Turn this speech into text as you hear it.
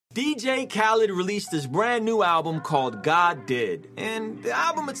DJ Khaled released this brand new album called God Did, and the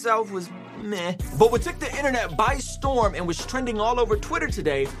album itself was meh. But what took the internet by storm and was trending all over Twitter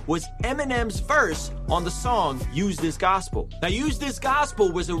today was Eminem's verse on the song Use This Gospel. Now, Use This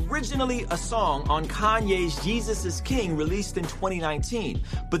Gospel was originally a song on Kanye's Jesus is King released in 2019,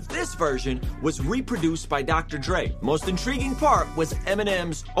 but this version was reproduced by Dr. Dre. Most intriguing part was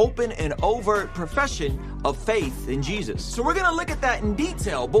Eminem's open and overt profession of faith in Jesus. So we're gonna look at that in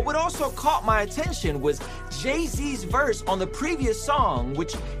detail, but what also caught my attention was Jay-Z's verse on the previous song,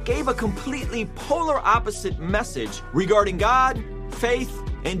 which gave a completely polar opposite message regarding God, faith,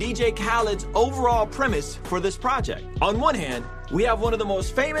 and DJ Khaled's overall premise for this project. On one hand, we have one of the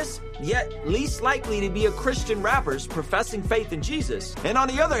most famous, yet least likely to be a Christian rappers professing faith in Jesus. And on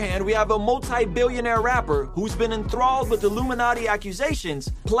the other hand, we have a multi-billionaire rapper who's been enthralled with Illuminati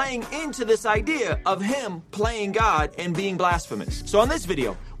accusations, playing into this idea of him playing God and being blasphemous. So on this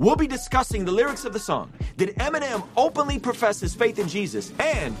video, we'll be discussing the lyrics of the song. Did Eminem openly profess his faith in Jesus?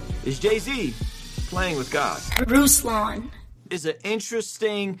 And is Jay-Z playing with God? Ruslan is an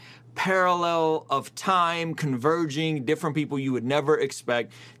interesting parallel of time converging, different people you would never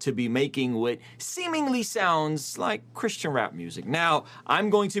expect to be making what seemingly sounds like Christian rap music. Now, I'm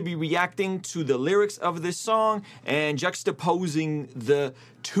going to be reacting to the lyrics of this song and juxtaposing the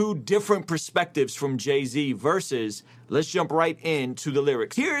two different perspectives from Jay-Z versus. Let's jump right into the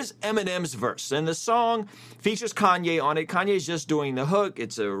lyrics. Here's Eminem's verse, and the song features Kanye on it. Kanye's just doing the hook.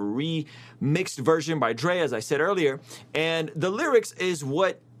 It's a remixed version by Dre, as I said earlier, and the lyrics is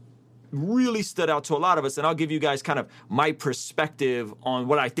what really stood out to a lot of us, and I'll give you guys kind of my perspective on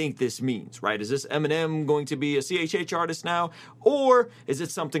what I think this means, right? Is this Eminem going to be a CHH artist now, or is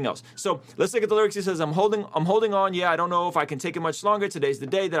it something else? So let's look at the lyrics. He says, I'm holding on, yeah, I don't know if I can take it much longer. Today's the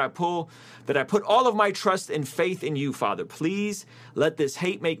day that I put all of my trust and faith in you, Father. Please let this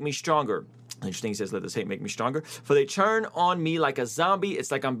hate make me stronger. Interesting, he says, let this hate make me stronger. For they turn on me like a zombie. It's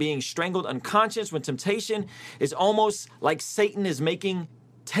like I'm being strangled unconscious when temptation is almost like Satan is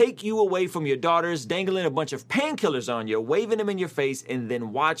take you away from your daughters, dangling a bunch of painkillers on you, waving them in your face, and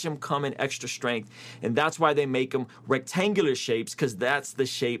then watch them come in extra strength. And that's why they make them rectangular shapes, because that's the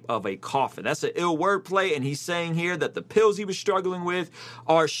shape of a coffin. That's an ill wordplay, and he's saying here that the pills he was struggling with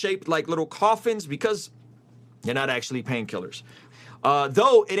are shaped like little coffins because they're not actually painkillers.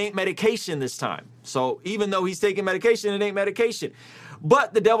 Though it ain't medication this time. So even though he's taking medication, it ain't medication.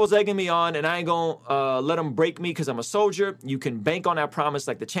 But the devil's egging me on, and I ain't gonna let him break me because I'm a soldier. You can bank on that promise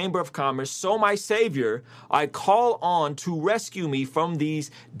like the Chamber of Commerce. So my Savior, I call on to rescue me from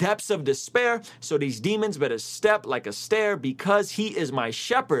these depths of despair. So these demons better step like a stair because he is my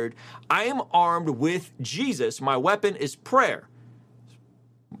shepherd. I am armed with Jesus. My weapon is prayer.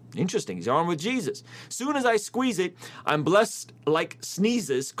 Interesting. He's armed with Jesus. Soon as I squeeze it, I'm blessed like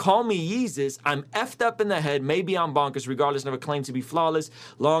sneezes. Call me Yeezus. I'm effed up in the head. Maybe I'm bonkers. Regardless, never claim to be flawless.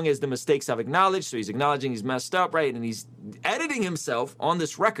 Long as the mistakes I've acknowledged. So he's acknowledging he's messed up, right? And he's editing himself on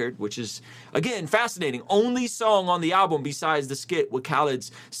this record, which is, again, fascinating. Only song on the album besides the skit with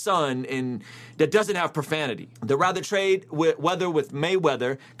Khaled's son and that doesn't have profanity. They'd rather trade weather with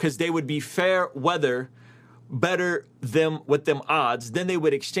Mayweather because they would be fair weather better them with them odds, then they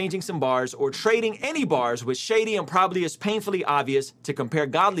would exchanging some bars or trading any bars with Shady and probably is painfully obvious to compare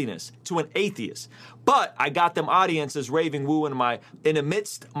godliness to an atheist. But I got them audiences raving woo in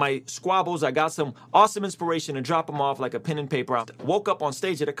amidst my squabbles. I got some awesome inspiration to drop them off like a pen and paper. I woke up on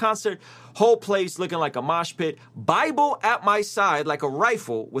stage at a concert, whole place looking like a mosh pit, Bible at my side like a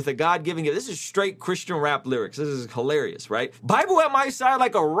rifle with a God-given gift. This is straight Christian rap lyrics. This is hilarious, right? Bible at my side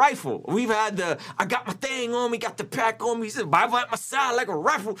like a rifle. We've had I got my thing on me, got the pack on me. He said, Bible at my side like a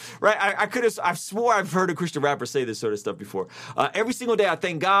rifle, right? I swore I've heard a Christian rapper say this sort of stuff before. Every single day I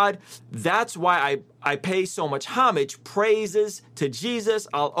thank God. That's why I pay so much homage, praises to Jesus,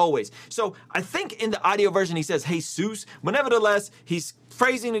 I'll always. So I think in the audio version he says Jesus, but nevertheless, he's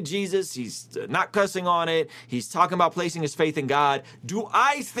praising to Jesus. He's not cussing on it. He's talking about placing his faith in God. Do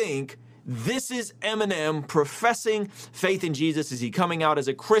I think this is Eminem professing faith in Jesus? Is he coming out as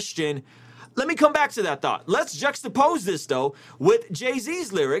a Christian? Let me come back to that thought. Let's juxtapose this, though, with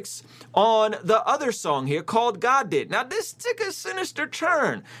Jay-Z's lyrics on the other song here called God Did. Now, this took a sinister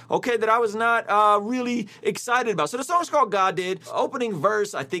turn, okay, that I was not really excited about. So the song's called God Did. Opening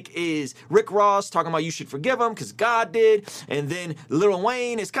verse, I think, is Rick Ross talking about you should forgive him because God did. And then Lil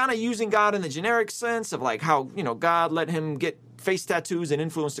Wayne is kind of using God in the generic sense of like how, God let him get face tattoos and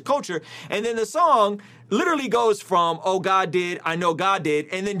influence the culture. And then the song literally goes from, oh, God did, I know God did.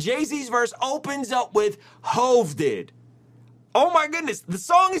 And then Jay-Z's verse opens up with Hove did. Oh my goodness,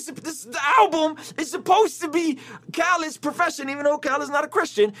 the album is supposed to be Khaled's profession, even though Khaled's not a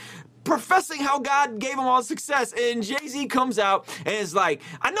Christian, professing how God gave him all success. And Jay-Z comes out and is like,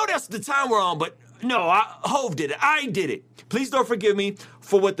 I know that's the time we're on, but no, Hove did it. I did it. Please don't forgive me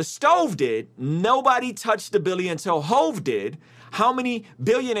for what the Stove did. Nobody touched the Billy until Hove did. How many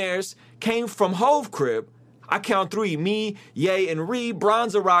billionaires came from Hove crib? I count 3, me, Ye, and Ree,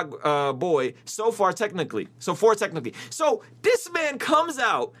 Bronze Rock Boy, so four technically. So this man comes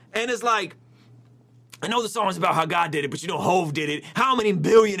out and is like, I know the song's about how God did it, but you know Hove did it. How many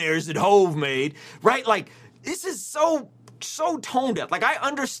billionaires did Hove made, right? Like, this is so tone deaf. Like, I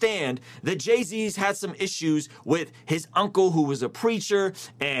understand that Jay-Z's had some issues with his uncle who was a preacher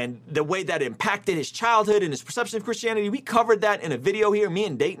and the way that impacted his childhood and his perception of Christianity. We covered that in a video here, me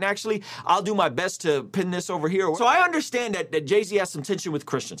and Dayton actually. I'll do my best to pin this over here. So I understand that Jay-Z has some tension with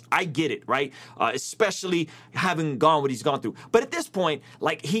Christians. I get it, right? Especially having gone what he's gone through. But at this point,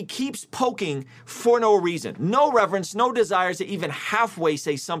 like, he keeps poking for no reason. No reverence, no desire to even halfway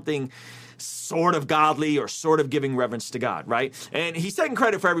say something sort of godly or sort of giving reverence to God, right? And he's taking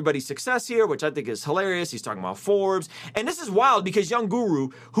credit for everybody's success here, which I think is hilarious. He's talking about Forbes. And this is wild because Young Guru,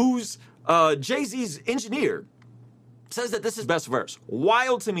 who's Jay-Z's engineer, says that this is best verse.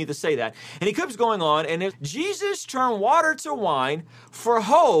 Wild to me to say that. And he keeps going on, and if Jesus turned water to wine, for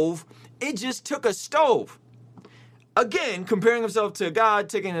Hove, it just took a stove. Again, comparing himself to God,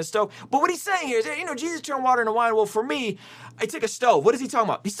 taking a stove. But what he's saying here is, you know, Jesus turned water into wine. Well, for me, I take a stove. What is he talking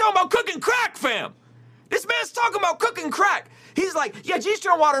about? He's talking about cooking crack, fam. This man's talking about cooking crack. He's like, yeah, Jesus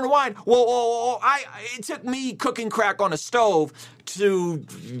turned water into wine. Well, it took me cooking crack on a stove to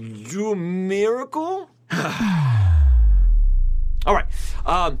do a miracle? All right.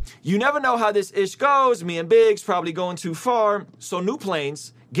 You never know how this ish goes. Me and Biggs probably going too far. So New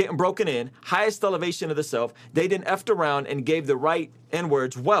Plains getting broken in, highest elevation of the self. They didn't effed around and gave the right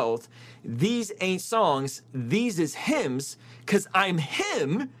N-words wealth. These ain't songs. These is hymns, because I'm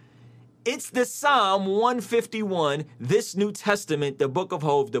him. It's the Psalm 151, this New Testament, the book of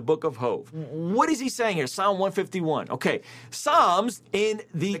Hove, the book of Hove. What is he saying here? Psalm 151. Okay, Psalms in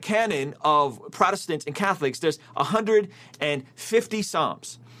the canon of Protestants and Catholics, there's 150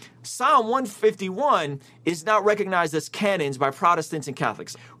 Psalms. Psalm 151 is not recognized as canons by Protestants and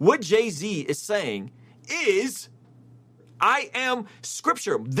Catholics. What Jay-Z is saying is, I am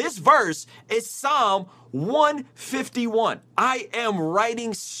Scripture. This verse is Psalm 151. I am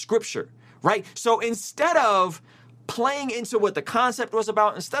writing Scripture, right? So instead of playing into what the concept was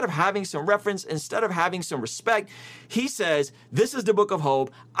about, instead of having some reference, instead of having some respect, he says, this is the book of Hove.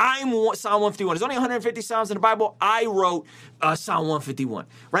 I'm Psalm 151. There's only 150 Psalms in the Bible. I wrote Psalm 151,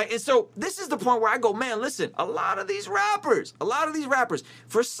 right? And so this is the point where I go, man, listen, a lot of these rappers,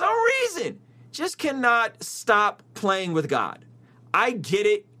 for some reason, just cannot stop playing with God. I get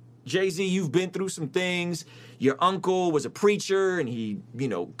it. Jay-Z, you've been through some things. Your uncle was a preacher and he,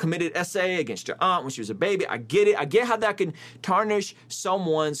 committed essay against your aunt when she was a baby. I get it. I get how that can tarnish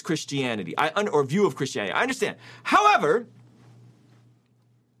someone's Christianity or view of Christianity. I understand. However,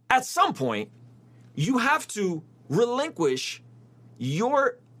 at some point, you have to relinquish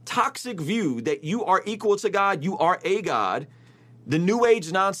your toxic view that you are equal to God, you are a God, the new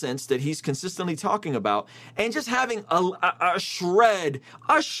age nonsense that he's consistently talking about, and just having a shred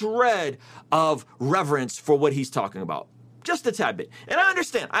of reverence for what he's talking about. Just a tad bit. And I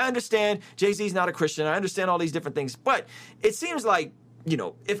understand Jay-Z's not a Christian. I understand all these different things. But it seems like,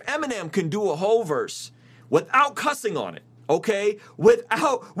 if Eminem can do a whole verse without cussing on it, okay,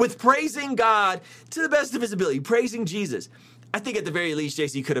 with praising God to the best of his ability, praising Jesus, I think at the very least,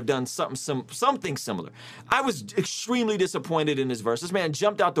 Jay-Z could have done something similar. I was extremely disappointed in this verse. This man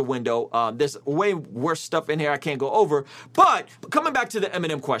jumped out the window. There's way worse stuff in here I can't go over. But coming back to the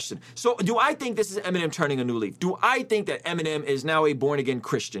Eminem question. So do I think this is Eminem turning a new leaf? Do I think that Eminem is now a born-again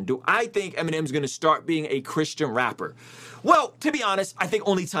Christian? Do I think Eminem's going to start being a Christian rapper? Well, to be honest, I think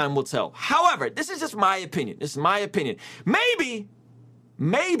only time will tell. However, this is just my opinion. Maybe,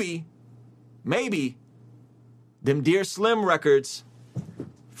 them Dear Slim records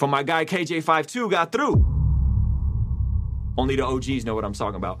from my guy KJ52 got through. Only the OGs know what I'm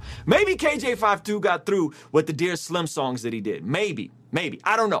talking about. Maybe KJ52 got through with the Dear Slim songs that he did. Maybe.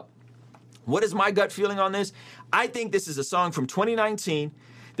 I don't know. What is my gut feeling on this? I think this is a song from 2019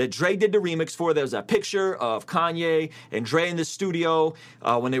 that Dre did the remix for. There was a picture of Kanye and Dre in the studio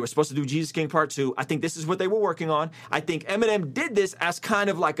when they were supposed to do Jesus King Part 2. I think this is what they were working on. I think Eminem did this as kind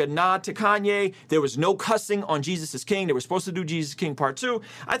of like a nod to Kanye. There was no cussing on Jesus is King. They were supposed to do Jesus King Part 2.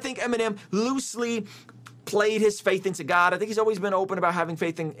 I think Eminem loosely played his faith into God. I think he's always been open about having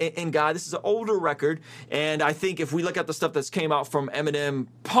faith in God. This is an older record, and I think if we look at the stuff that's came out from Eminem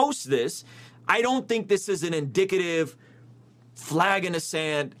post this, I don't think this is an indicative flag in the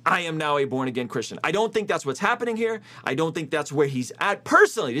sand, I am now a born-again Christian. I don't think that's what's happening here. I don't think that's where he's at.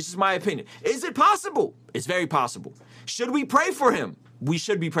 Personally, this is my opinion. Is it possible? It's very possible. Should we pray for him? We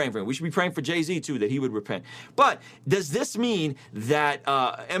should be praying for him. We should be praying for Jay-Z too, that he would repent. But does this mean that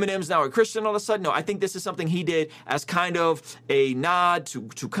Eminem's now a Christian all of a sudden? No, I think this is something he did as kind of a nod to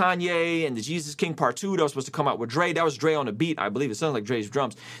Kanye and the Jesus King Part 2 that was supposed to come out with Dre. That was Dre on the beat, I believe. It sounded like Dre's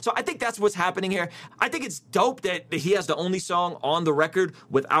drums. So I think that's what's happening here. I think it's dope that he has the only song on the record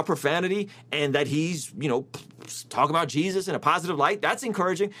without profanity and that he's, talking about Jesus in a positive light. That's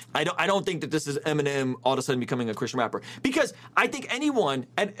encouraging. I don't think that this is Eminem all of a sudden becoming a Christian rapper, because I think anyone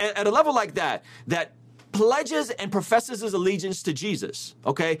at a level like that pledges and professes his allegiance to Jesus,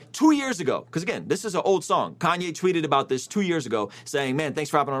 okay, 2 years ago, because again, this is an old song. Kanye tweeted about this 2 years ago saying, man, thanks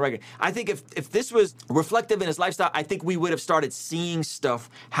for hopping on the record. I think if this was reflective in his lifestyle, I think we would have started seeing stuff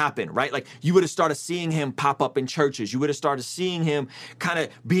happen, right? Like you would have started seeing him pop up in churches. You would have started seeing him kind of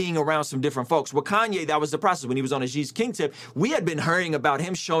being around some different folks. With Kanye, that was the process. When he was on his Jesus King tip, we had been hearing about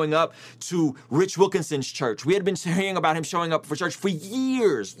him showing up to Rich Wilkinson's church. We had been hearing about him showing up for church for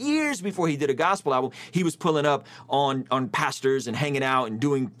years before he did a gospel album. He was pulling up on pastors and hanging out and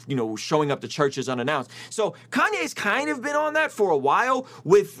doing, showing up to churches unannounced. So Kanye's kind of been on that for a while.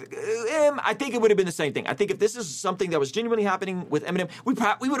 With him, I think it would have been the same thing. I think if this is something that was genuinely happening with Eminem,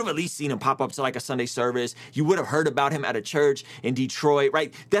 we would have at least seen him pop up to like a Sunday service. You would have heard about him at a church in Detroit,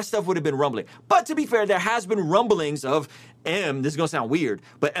 right? That stuff would have been rumbling. But to be fair, there has been rumblings of this is going to sound weird,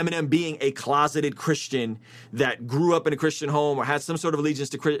 but Eminem being a closeted Christian that grew up in a Christian home or had some sort of allegiance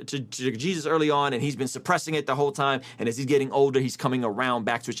to Jesus early on, and he's been suppressing it the whole time, and as he's getting older, he's coming around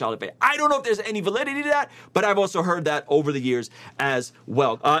back to a child of faith. I don't know if there's any validity to that, but I've also heard that over the years as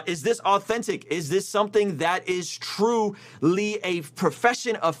well. Is this authentic? Is this something that is truly a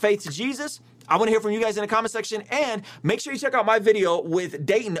profession of faith to Jesus? I want to hear from you guys in the comment section, and make sure you check out my video with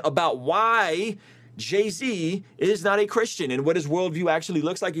Dayton about why Jay-Z is not a Christian and what his worldview actually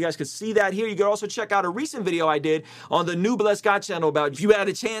looks like. You guys can see that here. You can also check out a recent video I did on the new Blessed God channel about if you had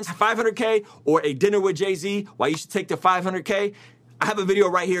a chance, 500K or a dinner with Jay-Z, why you should take the 500K. I have a video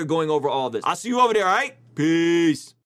right here going over all of this. I'll see you over there, all right? Peace.